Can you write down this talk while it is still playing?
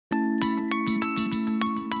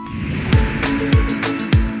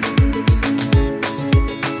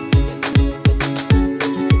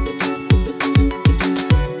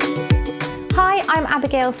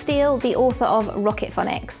Abigail Steel, the author of Rocket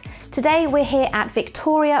Phonics. Today we're here at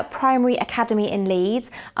Victoria Primary Academy in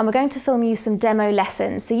Leeds, and we're going to film you some demo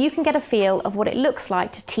lessons so you can get a feel of what it looks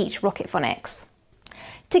like to teach Rocket Phonics.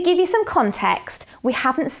 To give you some context, we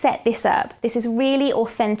haven't set this up. This is really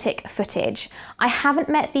authentic footage. I haven't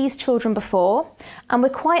met these children before, and we're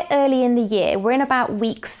quite early in the year. We're in about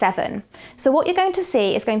week 7. So what you're going to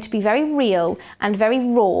see is going to be very real and very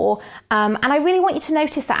raw, and I really want you to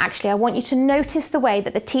notice that actually. I want you to notice the way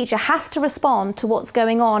that the teacher has to respond to what's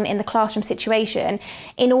going on in the classroom situation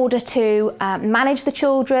in order to manage the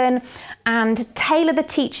children and tailor the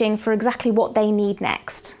teaching for exactly what they need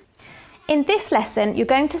next. In this lesson, you're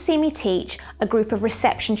going to see me teach a group of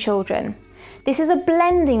reception children. This is a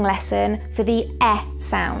blending lesson for the E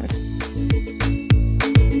sound.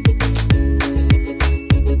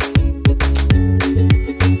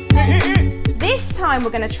 This time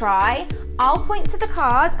we're going to try, I'll point to the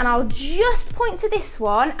card and I'll just point to this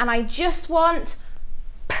one and I just want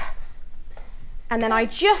P. And then I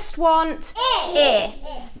just want I.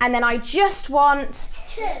 And then I just want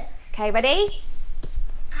T. Okay, ready?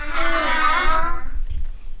 Okay.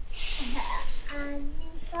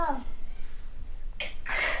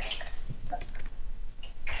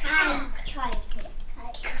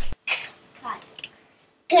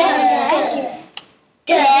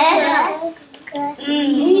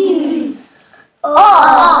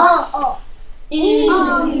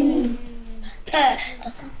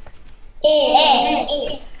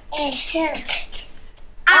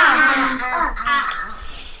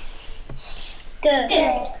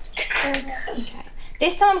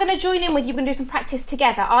 This time I'm going to join in with you. We're going to do some practice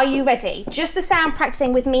together. Are you ready? Just the sound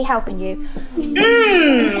practicing with me helping you.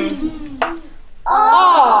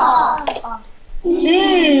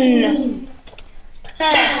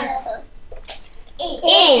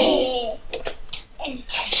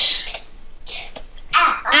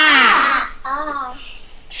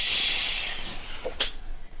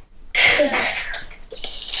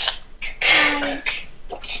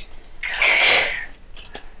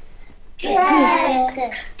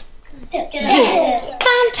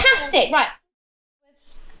 Fantastic, right.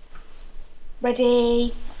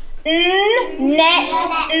 Ready? Net,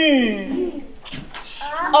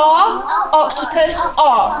 octopus,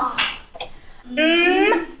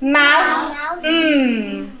 mouse,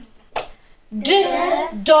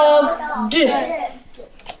 dog,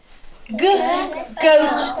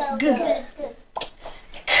 goat,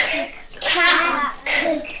 cat,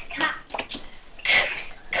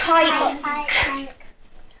 kite,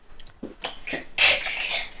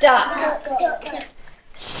 duck,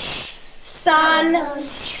 sun,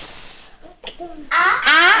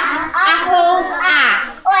 apple,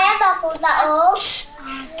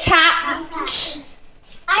 tap,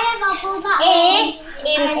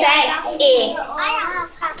 insect,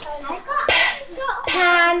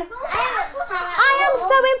 pan. I am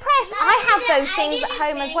so impressed. I have those things at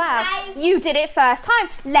home as well. You did it first time.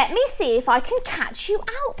 Let me see if I can catch you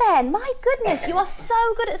out then. My goodness, you are so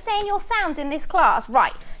good at saying your sounds in this class.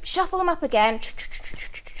 Right, shuffle them up again.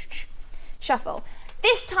 Shuffle.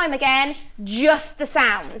 This time again, just the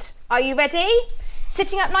sound. Are you ready?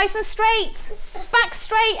 Sitting up nice and straight, back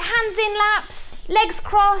straight, hands in laps, legs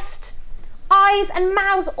crossed, eyes and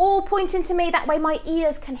mouths all pointing to me. That way my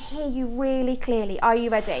ears can hear you really clearly. Are you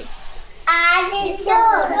ready?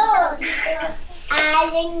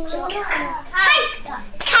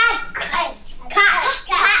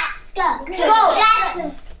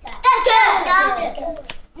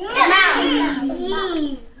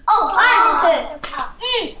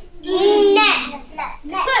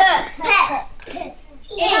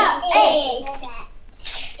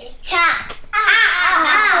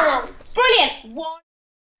 Brilliant.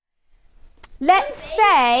 Let's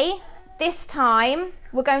say this time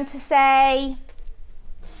we're going to say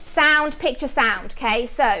sound, picture, sound. Okay,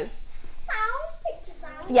 so sound, picture,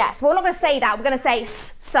 sound. Yes, well, we're not going to say that. We're going to say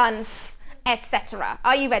sun, etc.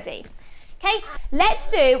 Are you ready? Okay, let's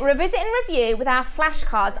do revisit and review with our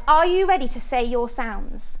flashcards. Are you ready to say your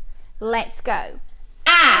sounds? Let's go.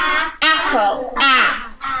 Apple,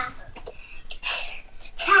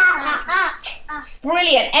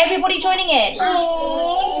 Brilliant. Everybody joining in.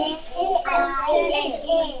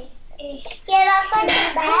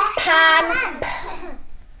 Pan.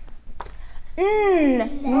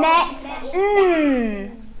 Net.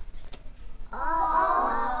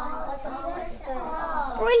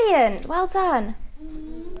 Brilliant. Well done.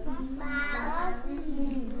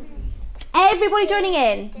 Everybody joining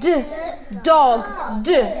in. Dog.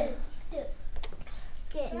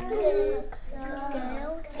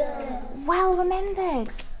 Well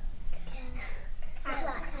remembered.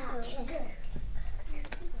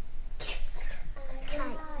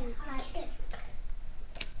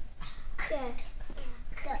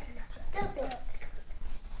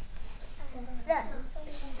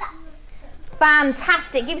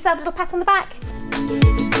 Fantastic. Give yourself a little pat on the back.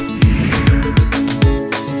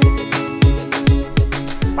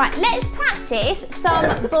 Right, let's practice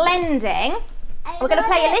some blending. We're going to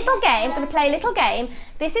play a little game.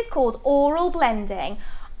 This is called oral blending.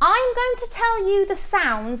 I'm going to tell you the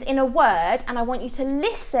sounds in a word and I want you to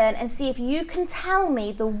listen and see if you can tell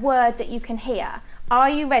me the word that you can hear. Are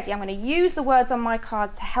you ready? I'm going to use the words on my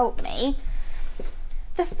card to help me.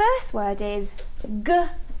 The first word is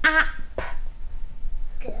g-ap.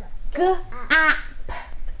 G-ap.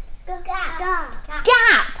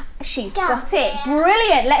 Gap. She's got it.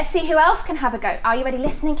 Brilliant. Let's see who else can have a go. Are you ready?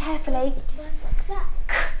 Listening carefully.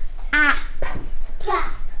 K-ap.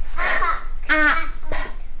 Ap.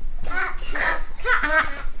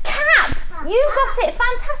 Cap. You got it.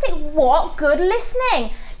 Fantastic. What good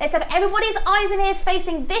listening. Let's have everybody's eyes and ears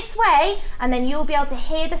facing this way and then you'll be able to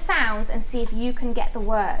hear the sounds and see if you can get the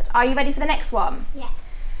word. Are you ready for the next one? Yeah.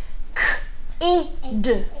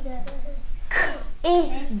 K-id.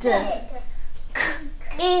 K-id.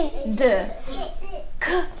 K-id.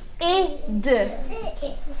 K-id.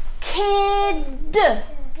 Kid.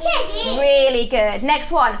 Really good.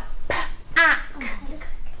 Next one. Pack. Pack.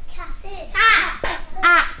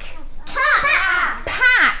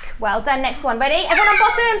 Pack. Well done. Next one. Ready? Everyone on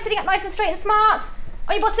bottom, sitting up nice and straight and smart.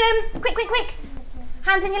 On your bottom. Quick, quick, quick.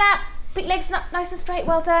 Hands in your lap. Big legs up nice and straight.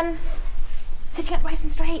 Well done. Sitting up nice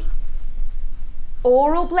and straight.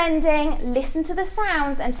 Oral blending. Listen to the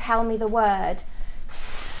sounds and tell me the word.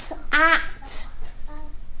 S-at.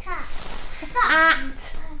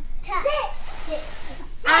 S-at.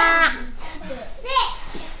 S-at.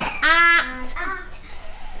 S-at.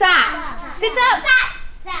 Sat. Sit up.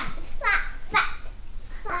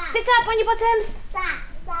 Sit up on your bottoms.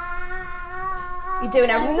 You're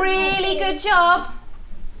doing a really good job.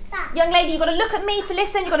 Young lady, you've got to look at me to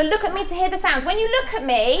listen, you've got to look at me to hear the sounds. When you look at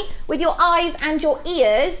me with your eyes and your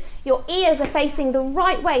ears are facing the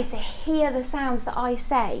right way to hear the sounds that I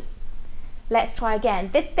say. Let's try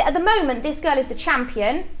again. At the moment, this girl is the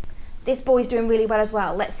champion. This boy's doing really well as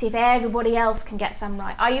well. Let's see if everybody else can get some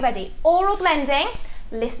right. Are you ready? Oral blending.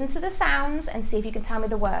 Listen to the sounds and see if you can tell me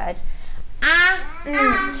the word.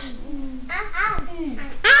 Ant.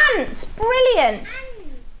 Ant. Brilliant.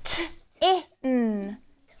 Tin.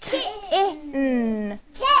 Tin. Tin.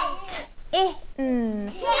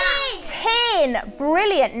 Tin.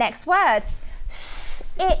 Brilliant. Next word.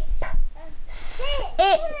 Sip.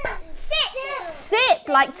 Sip. Sip,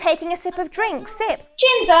 like taking a sip of drink. Sip.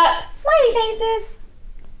 Chins up. Smiley faces.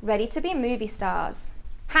 Ready to be movie stars.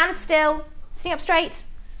 Hands still. Sitting up straight.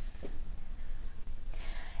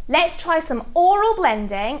 Let's try some oral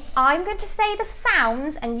blending. I'm going to say the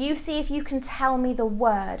sounds and you see if you can tell me the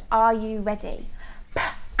word. Are you ready?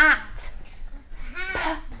 P-at.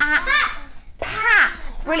 P-at.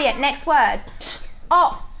 Pat. Brilliant. Next word.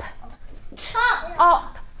 Top.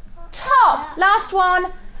 Top. Top. Last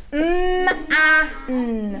one. M-a-n.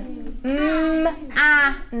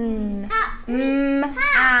 M-a-n.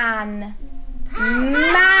 M-an.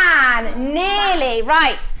 Man. Nearly.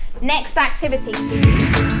 Right. Next activity.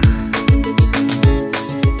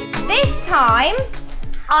 This time,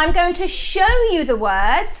 I'm going to show you the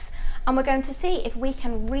words and we're going to see if we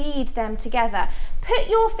can read them together. Put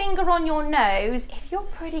your finger on your nose if you're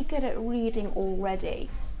pretty good at reading already.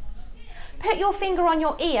 Put your finger on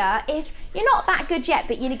your ear if you're not that good yet,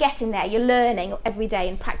 but you're getting there. You're learning every day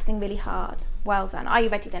and practicing really hard. Well done. Are you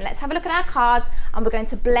ready then? Let's have a look at our cards and we're going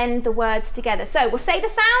to blend the words together. So we'll say the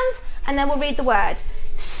sounds and then we'll read the word.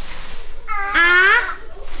 S-at.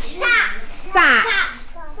 Sat.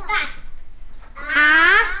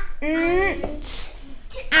 Ant.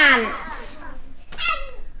 Ant.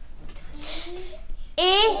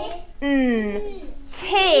 In.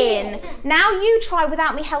 Tin. Now you try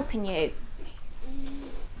without me helping you.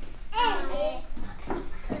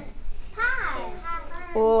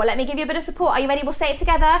 Oh, let me give you a bit of support. Are you ready? We'll say it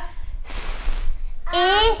together. Sip.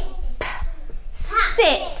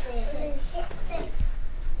 Sip.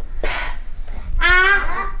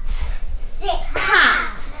 At.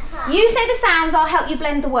 Pat. You say the sounds, I'll help you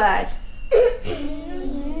blend the word.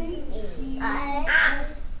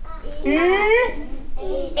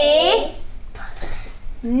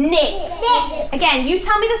 Nip. Again, you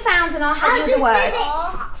tell me the sounds and I'll help you with the word.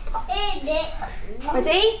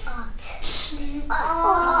 Ready?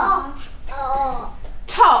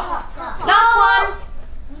 Top. Last one.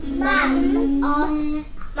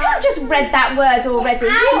 Who just read that word already?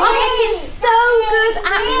 You are getting so good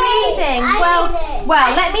at reading.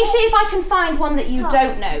 Well, let me see if I can find one that you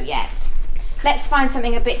don't know yet. Let's find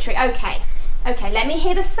something a bit tricky. Okay. Okay, let me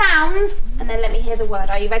hear the sounds and then let me hear the word.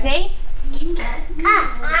 Are you ready?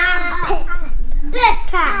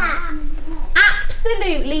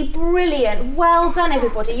 Absolutely brilliant. Well done,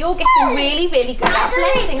 everybody. You're getting really, really good at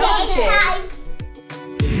blending, aren't you?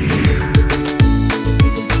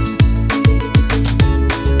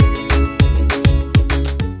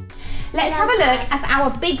 Let's have a look at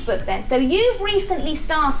our big book then. So you've recently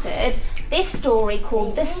started this story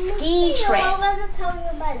called The Ski Trip.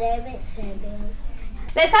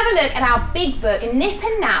 Let's have a look at our big book, Nip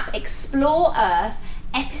and Nap, Explore Earth,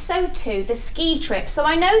 Episode 2, The Ski Trip. So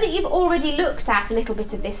I know that you've already looked at a little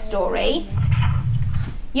bit of this story.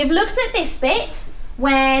 You've looked at this bit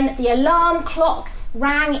when the alarm clock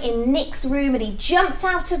rang in Nick's room and he jumped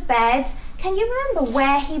out of bed. Can you remember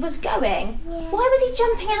where he was going? Yeah. Why was he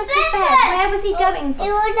jumping out of bed? Where was he going for? It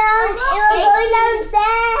was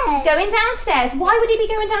downstairs. Going downstairs? Why would he be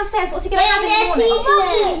going downstairs? What's he going to have in the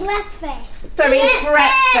morning? Breakfast. For his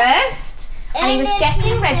breakfast. And he was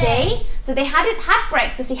getting ready. So they had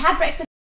breakfast. He had breakfast